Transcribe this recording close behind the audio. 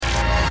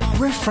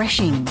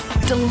refreshing,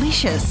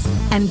 delicious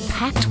and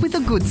packed with the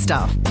good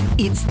stuff.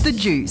 It's The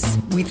Juice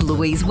with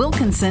Louise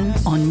Wilkinson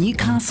on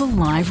Newcastle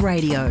Live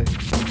Radio.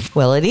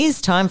 Well, it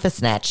is time for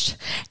Snatched,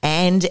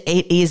 and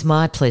it is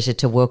my pleasure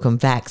to welcome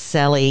back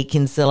Sally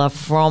Kinsella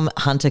from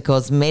Hunter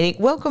Cosmetic.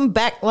 Welcome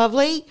back,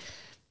 lovely.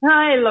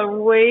 Hi,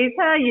 Louise.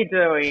 How are you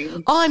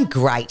doing? I'm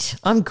great.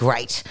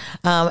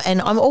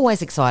 And I'm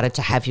always excited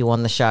to have you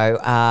on the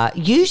show.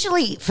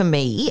 Usually for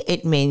me,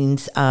 it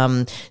means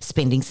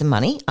spending some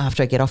money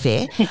after I get off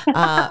air.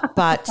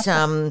 But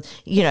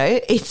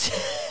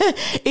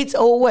it's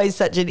always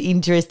such an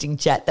interesting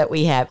chat that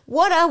we have.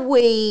 What are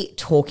we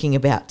talking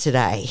about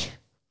today?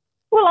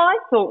 Well, I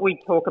thought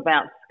we'd talk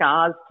about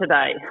scars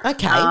today.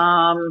 Okay.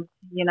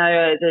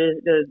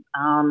 The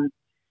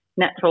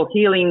natural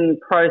healing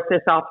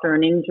process after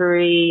an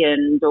injury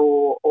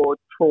or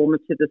trauma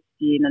to the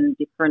skin, and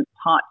different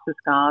types of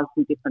scars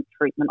and different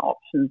treatment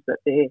options that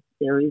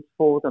there is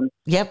for them.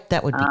 Yep,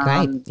 that would be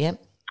great.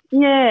 Yep.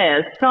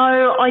 Yeah, so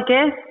I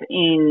guess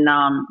in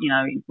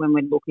when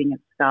we're looking at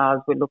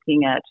scars, we're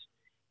looking at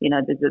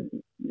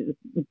there's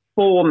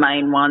four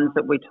main ones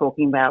that we're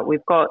talking about.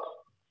 We've got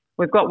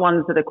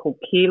ones that are called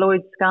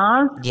keloid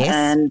scars, yes,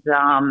 and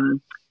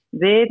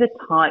they're the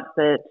type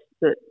that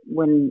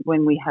when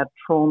we have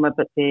trauma,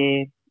 but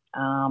they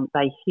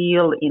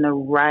heal in a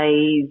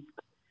raised,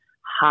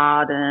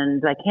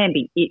 hardened, they can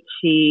be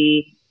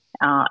itchy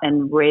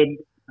and red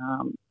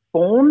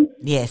forms.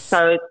 Yes.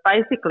 So it's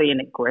basically an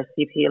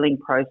aggressive healing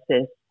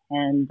process,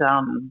 and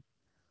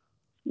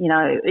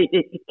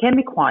it can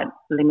be quite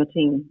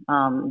limiting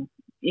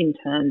in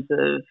terms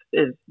of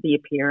the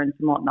appearance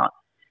and whatnot.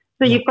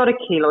 So you've got a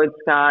keloid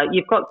scar,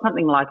 you've got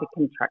something like a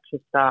contracture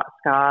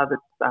scar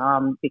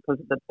that's because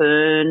of the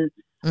burn,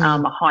 a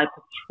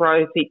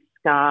hypertrophic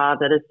scar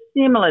that is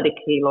similar to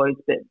keloids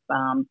but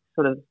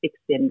sort of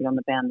extend beyond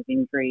the bound of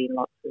injury,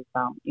 lots of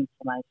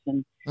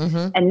inflammation.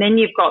 Mm-hmm. And then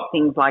you've got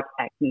things like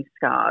acne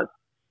scars.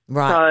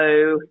 Right.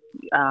 So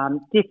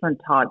different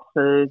types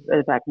of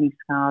acne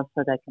scars,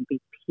 so they can be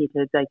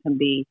pitted, they can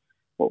be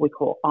what we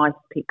call ice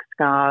pick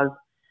scars.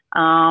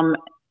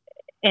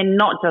 And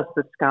not just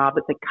the scar,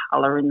 but the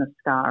colour in the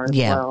scar as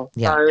well.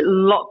 Yeah. So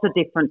lots of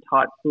different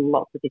types,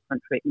 lots of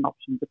different treatment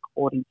options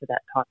according to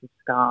that type of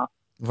scar.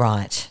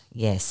 Right.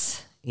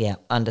 Yes. Yeah,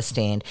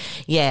 understand.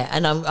 Yeah,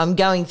 and I'm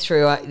going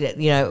through,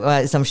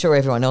 as I'm sure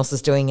everyone else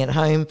is doing at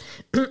home,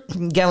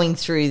 going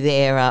through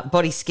their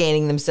body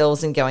scanning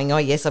themselves and going, oh,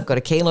 yes, I've got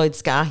a keloid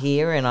scar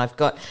here and I've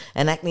got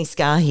an acne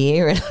scar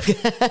here. And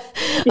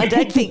I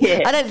don't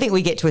think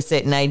we get to a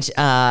certain age,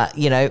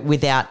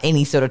 without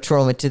any sort of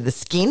trauma to the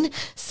skin.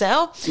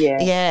 So,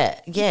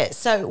 yeah.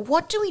 So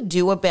what do we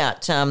do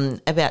about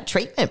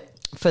treatment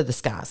for the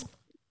scars?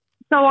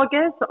 So I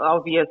guess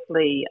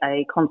obviously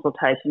a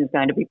consultation is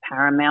going to be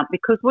paramount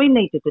because we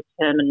need to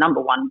determine, number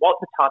one,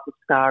 what the type of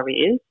scar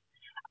is,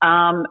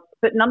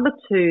 but number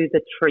two,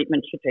 the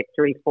treatment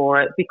trajectory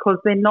for it, because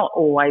they're not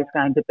always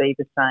going to be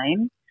the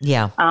same.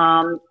 Yeah.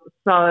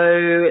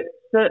 So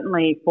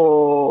certainly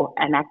for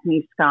an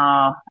acne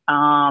scar,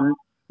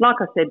 like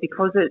I said,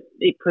 because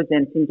it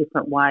presents in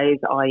different ways,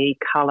 i.e.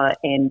 colour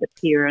and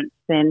appearance,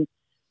 then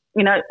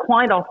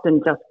quite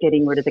often just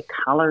getting rid of the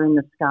colour in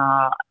the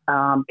scar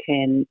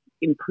can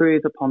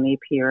improve upon the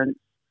appearance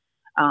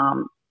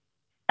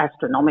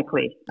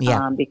astronomically,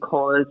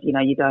 because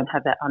you don't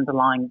have that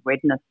underlying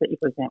redness that you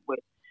present with.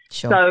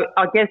 Sure. So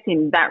I guess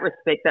in that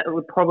respect, that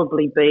would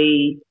probably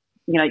be,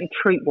 you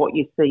treat what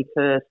you see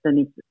first, and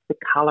if it's the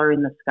colour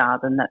in the scar,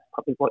 then that's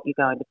probably what you're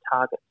going to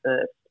target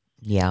first.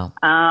 Yeah.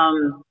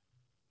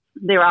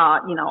 There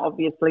are,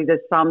 obviously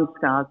there's some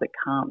scars that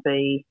can't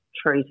be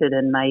treated,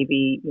 and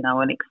maybe,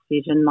 an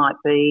excision might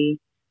be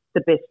the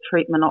best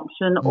treatment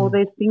option, or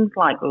there's things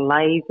like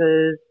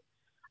lasers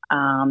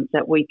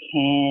that we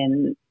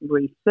can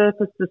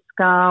resurface the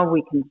scar,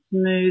 we can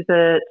smooth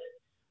it,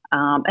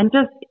 and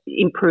just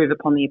improve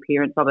upon the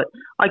appearance of it.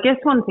 I guess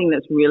one thing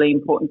that's really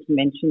important to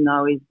mention,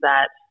 though, is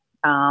that,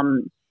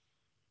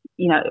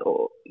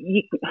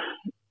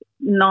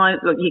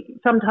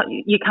 sometimes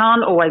you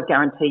can't always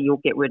guarantee you'll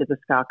get rid of the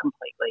scar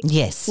completely.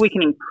 Yes. We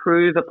can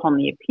improve upon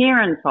the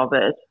appearance of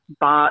it,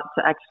 but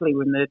to actually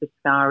remove the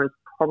scar is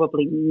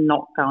probably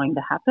not going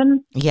to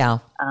happen. Yeah.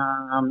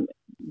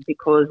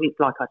 Because it's,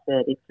 like I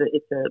said, it's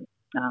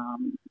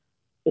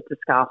a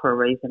scar for a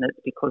reason. It's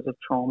because of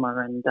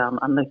trauma, and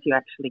unless you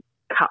actually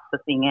cut the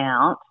thing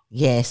out,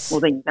 yes, well,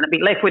 then you're going to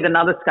be left with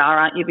another scar,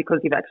 aren't you? Because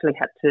you've actually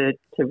had to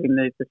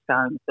remove the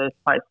scar in the first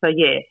place. So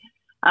yeah.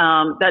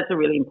 That's a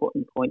really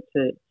important point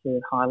to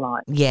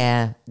highlight.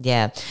 Yeah.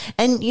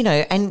 And,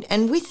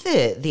 and with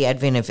the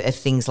advent of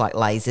things like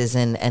lasers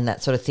and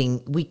that sort of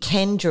thing, we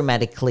can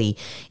dramatically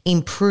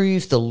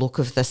improve the look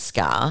of the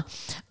scar,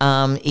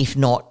 if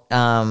not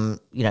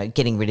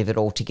getting rid of it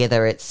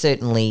altogether. It's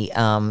certainly,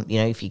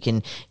 if you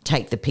can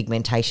take the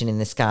pigmentation in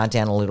the scar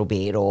down a little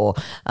bit, or,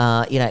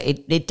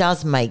 it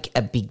does make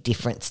a big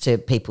difference to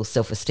people's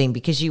self-esteem,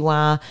 because you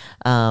are,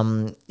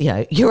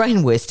 your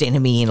own worst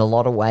enemy in a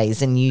lot of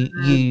ways, and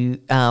you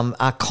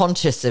are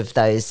conscious of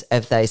those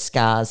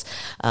scars,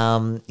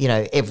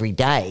 every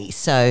day.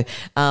 So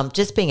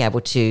just being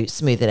able to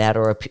smooth it out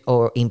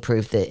or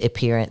improve the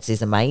appearance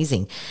is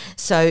amazing.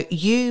 So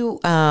you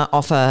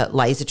offer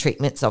laser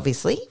treatments,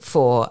 obviously,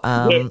 for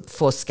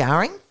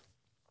scarring.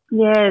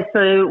 Yeah,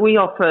 so we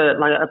offer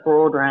like a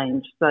broad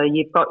range. So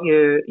you've got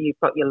your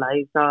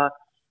laser,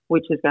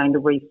 which is going to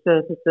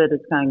resurface it.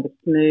 It's going to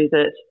smooth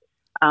it.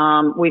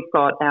 We've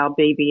got our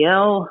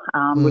BBL,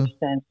 which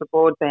stands for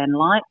broadband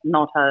light,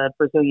 not a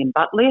Brazilian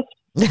butt lift.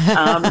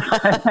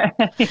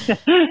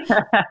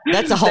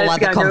 That's a whole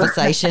other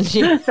conversation.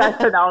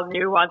 That's an old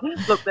new one.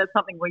 Look, that's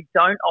something we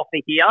don't offer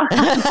here,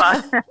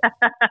 but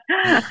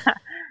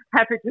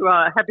happy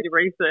to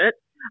research.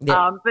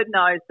 Yep. But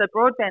no, so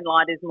broadband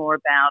light is more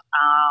about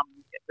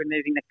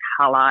removing the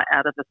colour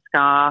out of the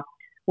scar.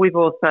 We've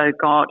also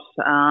got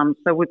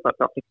we've got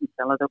Dr.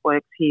 Kinsella that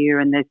works here,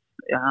 and there's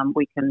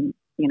we can,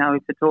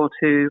 if it's all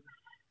too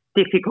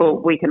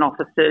difficult, we can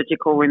offer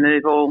surgical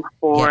removal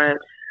for it.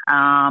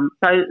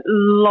 So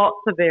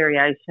lots of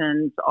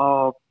variations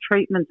of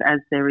treatments as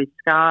there is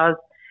scars,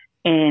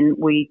 and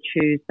we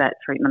choose that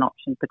treatment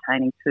option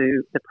pertaining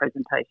to the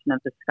presentation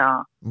of the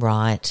scar.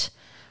 Right.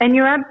 And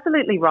you're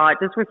absolutely right,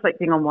 just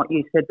reflecting on what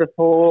you said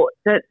before,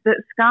 that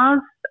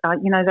scars,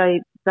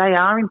 they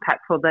are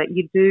impactful, that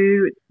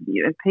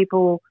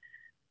people,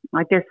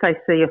 I guess they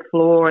see a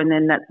flaw and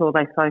then that's all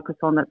they focus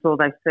on, that's all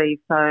they see.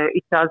 So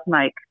it does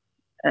make,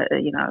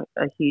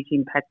 a huge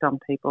impact on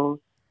people's,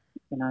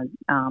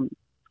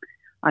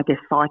 I guess,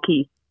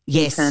 psyche.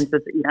 Yes. In terms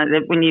of,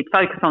 that when you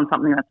focus on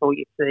something, that's all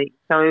you see.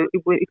 So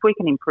if we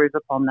can improve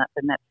upon that,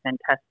 then that's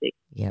fantastic.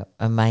 Yeah,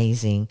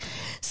 amazing.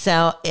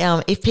 So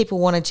if people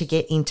wanted to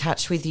get in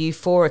touch with you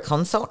for a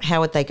consult, how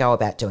would they go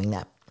about doing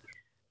that?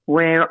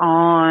 We're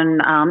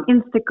on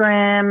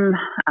Instagram,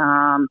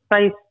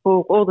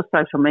 Facebook, all the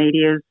social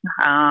medias,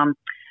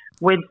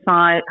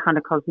 website,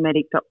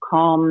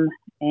 huntercosmetic.com,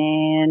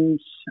 and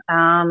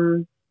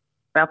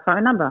our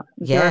phone number,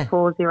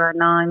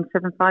 0409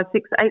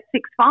 756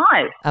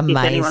 865. Amazing.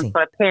 If anyone's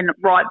got a pen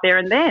right there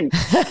and then.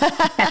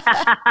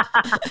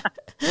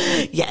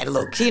 Yeah,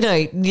 look,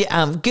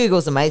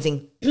 Google's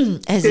amazing.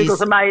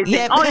 Google's amazing.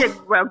 Yep. Oh, yeah,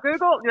 well,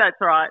 Google, that's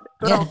right.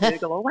 Good old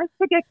Google. Always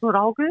forget good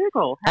old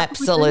Google.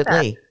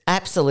 Absolutely.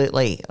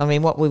 Absolutely. I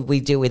mean, what would we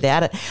do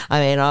without it? I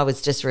mean, I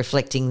was just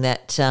reflecting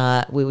that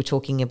we were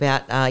talking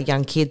about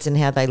young kids and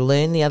how they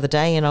learn the other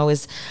day, and I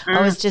was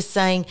just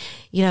saying,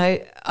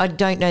 I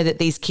don't know that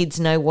these kids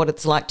know what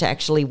it's like to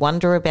actually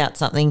wonder about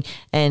something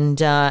and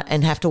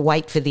have to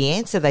wait for the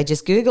answer. They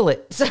just Google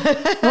it.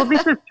 Well,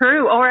 this is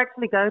true. Or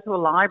actually go to a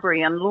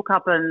library and look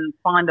up and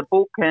find a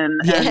book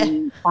and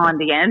find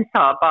the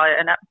answer by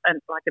an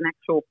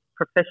actual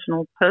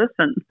professional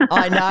person.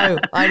 I know,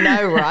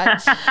 right?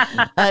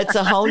 It's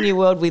a whole new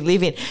world we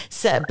live in.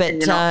 So, but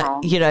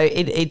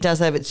it does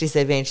have its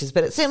disadvantages,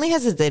 but it certainly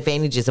has its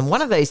advantages. And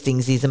one of those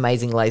things is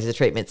amazing laser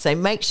treatment. So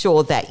make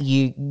sure that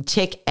you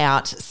check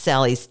out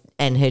Sally's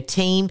and her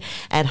team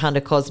at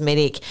Hunter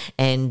Cosmetic.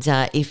 And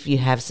if you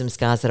have some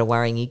scars that are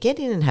worrying you, get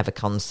in and have a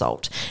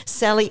consult.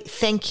 Sally,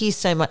 thank you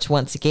so much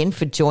once again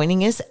for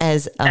joining us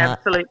as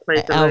absolute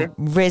pleasure, our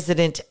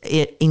resident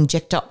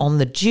injector on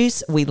the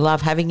juice. We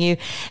love having you,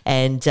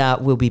 and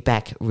we'll be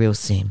back real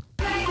soon.